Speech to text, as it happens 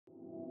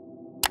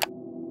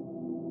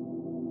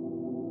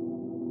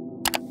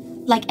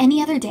Like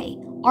any other day,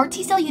 our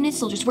T-cell unit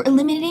soldiers were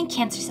eliminating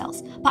cancer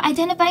cells by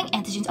identifying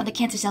antigens on the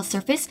cancer cell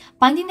surface,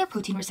 binding their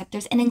protein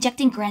receptors, and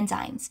injecting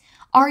granzymes.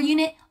 Our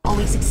unit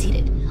always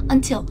succeeded,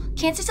 until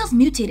cancer cells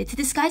mutated to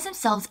disguise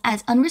themselves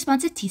as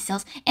unresponsive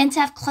T-cells and to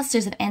have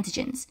clusters of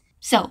antigens.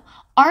 So,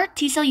 our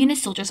T-cell unit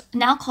soldiers,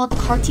 now called the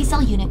CAR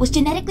T-cell unit, was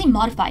genetically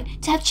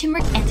modified to have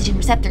chimeric antigen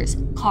receptors,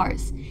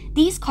 CARs.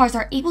 These CARs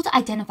are able to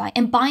identify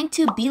and bind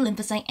to B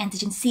lymphocyte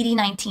antigen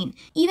CD19,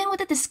 even with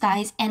the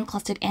disguised and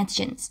clustered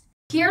antigens.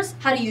 Here's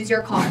how to use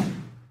your CAR.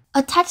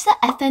 Attach the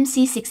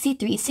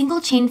FMC63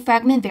 single-chain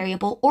fragment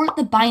variable or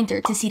the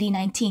binder to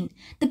CD19.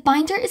 The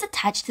binder is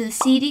attached to the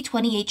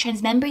CD28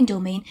 transmembrane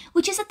domain,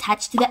 which is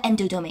attached to the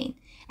endodomain.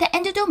 The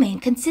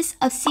endodomain consists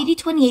of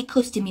CD28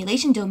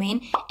 co-stimulation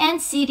domain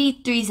and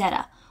CD3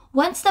 zeta.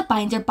 Once the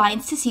binder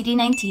binds to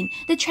CD19,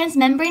 the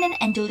transmembrane and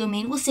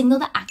endodomain will signal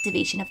the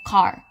activation of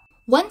CAR.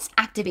 Once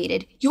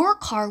activated, your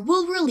CAR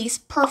will release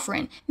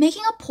perforin,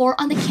 making a pore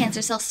on the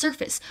cancer cell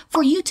surface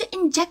for you to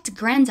inject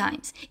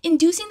granzymes,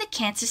 inducing the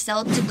cancer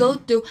cell to go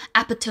through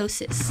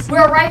apoptosis.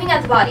 We're arriving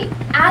at the body.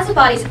 As the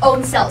body's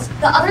own cells,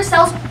 the other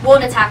cells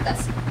won't attack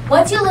us.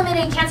 Once you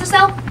eliminate a cancer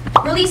cell,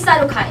 release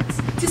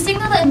cytokines to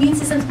signal the immune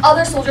system's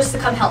other soldiers to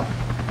come help.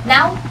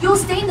 Now, you'll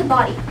stay in the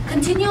body,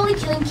 continually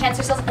killing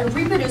cancer cells and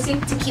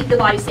reproducing to keep the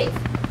body safe.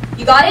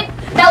 You got it?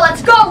 Now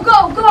let's go,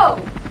 go,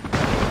 go!